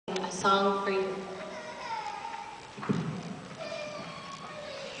song for you.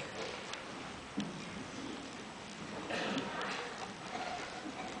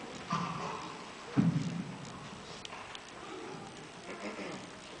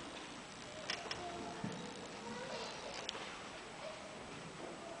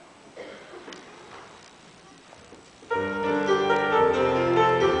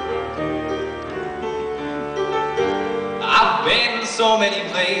 I've been so many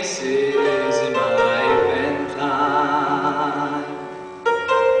places in my life and time.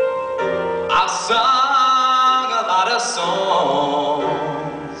 I've sung a lot of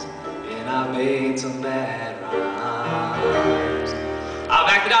songs, and I've made some bad rhymes. I've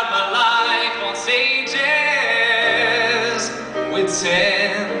acted out my life on stages with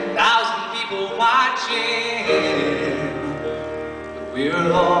 10,000 people watching. But we're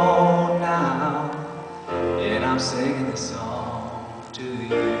alone now, and I'm singing this song to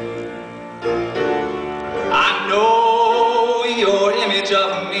you. I know your image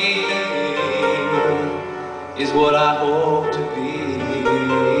of me is what I hope to be.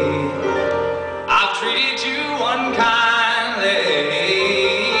 I've treated you unkindly,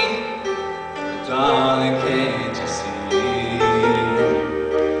 but darling, can't you see?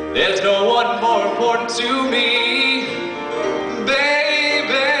 There's no one more important to me,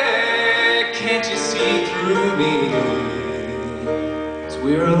 baby. Can't you see through me? 'Cause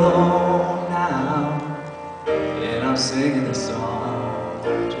we're alone now, and I'm singing this song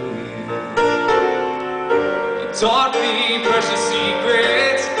to you. You taught me precious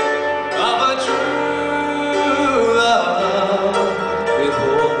secrets of a true love,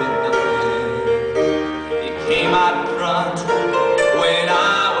 withholding nothing. You came out in front when I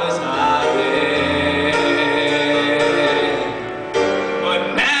was hiding, but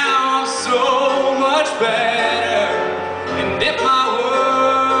now I'm so much better. And if my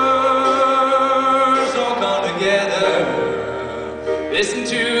words don't come together, listen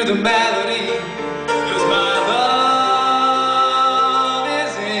to the melody, 'cause my love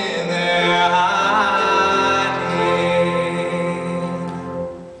is in there hiding.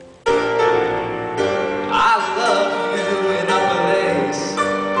 I love you in a place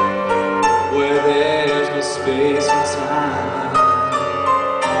where there's no space or time.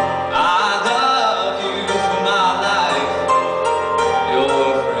 I love you for my life, you're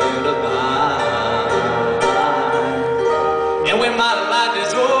a friend of mine. And when my life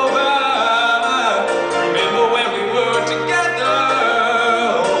is over, remember when we were together.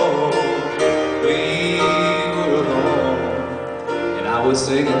 We were alone, and I was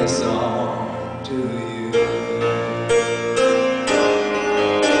singing this song to you.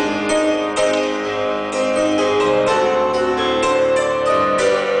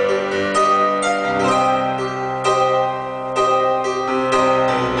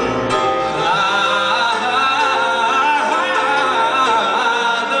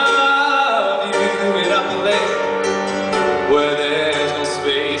 Where there's no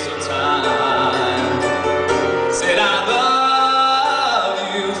space or time. Said I love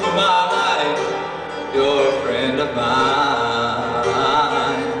you for my life, you're a friend of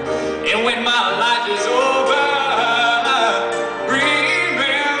mine. And when my life is over,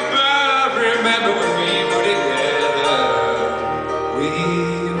 remember when we were together. We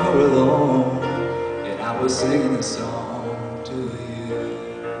were alone, and I was singing this song to you.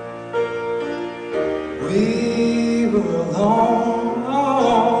 We were alone,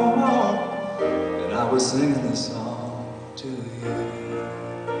 and I was singing this song to you.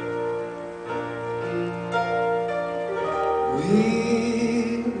 We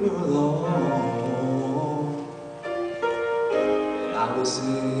were alone, and I was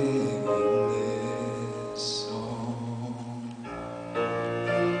singing